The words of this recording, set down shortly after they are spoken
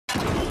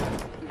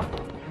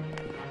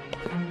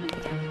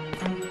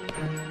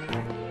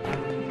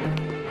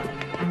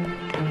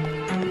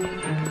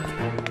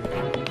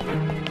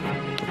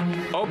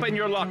in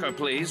your locker,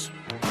 please.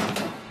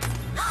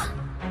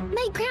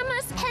 My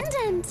grandma's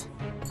pendant!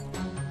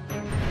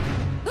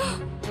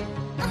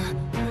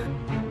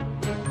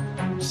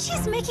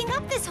 She's making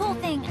up this whole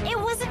thing. It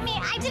wasn't me.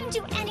 I didn't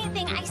do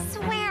anything, I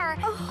swear.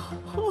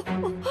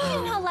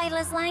 You know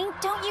Lila's lying,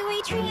 don't you,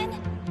 Adrian?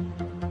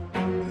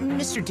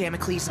 Mr.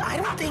 Damocles, I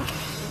don't think...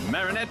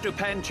 Marinette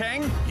Dupin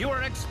Chang, you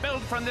are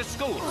expelled from this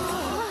school.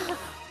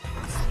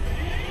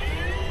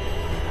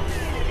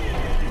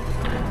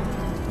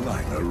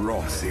 Lila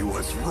Rossi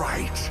was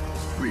right.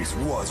 This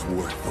was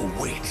worth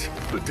the wait.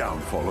 The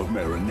downfall of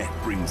Marinette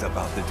brings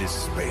about the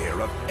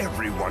despair of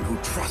everyone who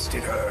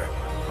trusted her.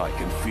 I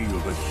can feel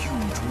the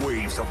huge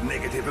waves of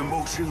negative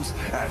emotions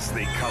as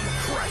they come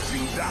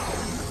crashing down.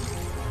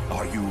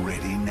 Are you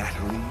ready,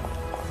 Natalie?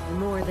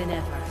 More than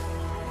ever.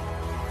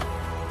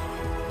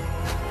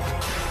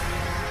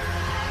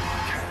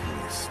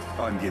 Catalyst,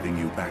 I'm giving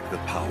you back the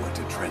power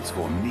to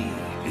transform me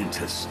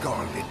into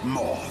Scarlet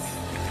Moth.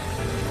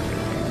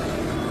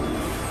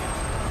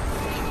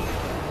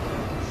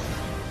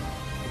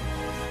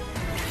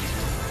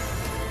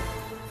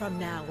 From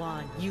now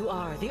on, you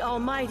are the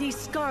almighty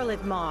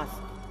Scarlet Moth.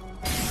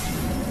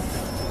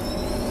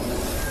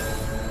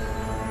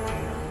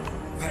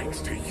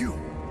 Thanks to you,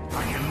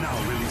 I can now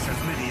release as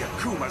many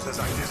Akumas as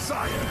I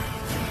desire.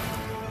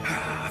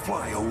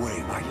 Fly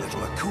away, my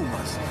little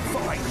Akumas.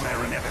 Find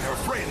Marinette and her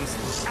friends,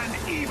 and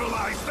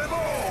evilize them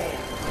all!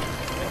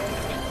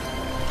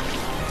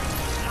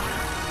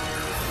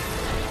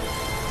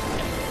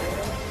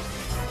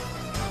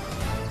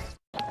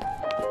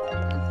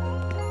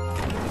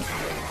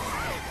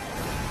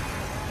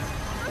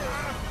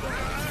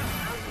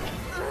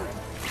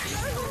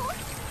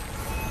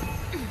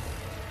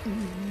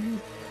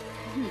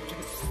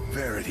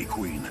 Verity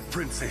Queen,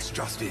 Princess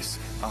Justice,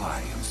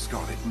 I am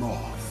Scarlet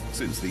Moth.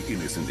 Since the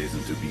innocent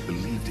isn't to be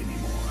believed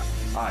anymore,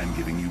 I'm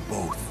giving you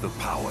both the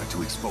power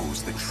to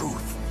expose the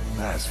truth.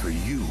 As for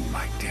you,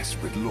 my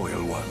desperate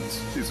loyal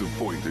ones,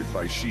 disappointed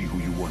by she who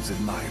you once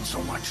admired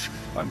so much,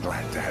 I'm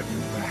glad to have you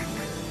back.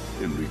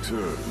 In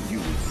return, you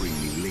will bring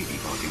me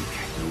Ladybug and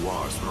Cat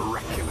Noir's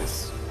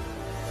miraculous.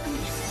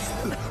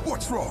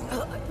 What's wrong?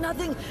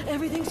 Nothing.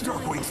 Everything's fine.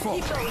 Darkwing's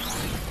fault. Keep going.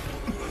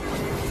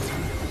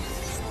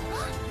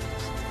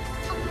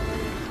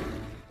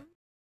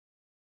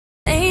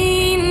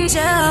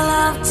 Angel.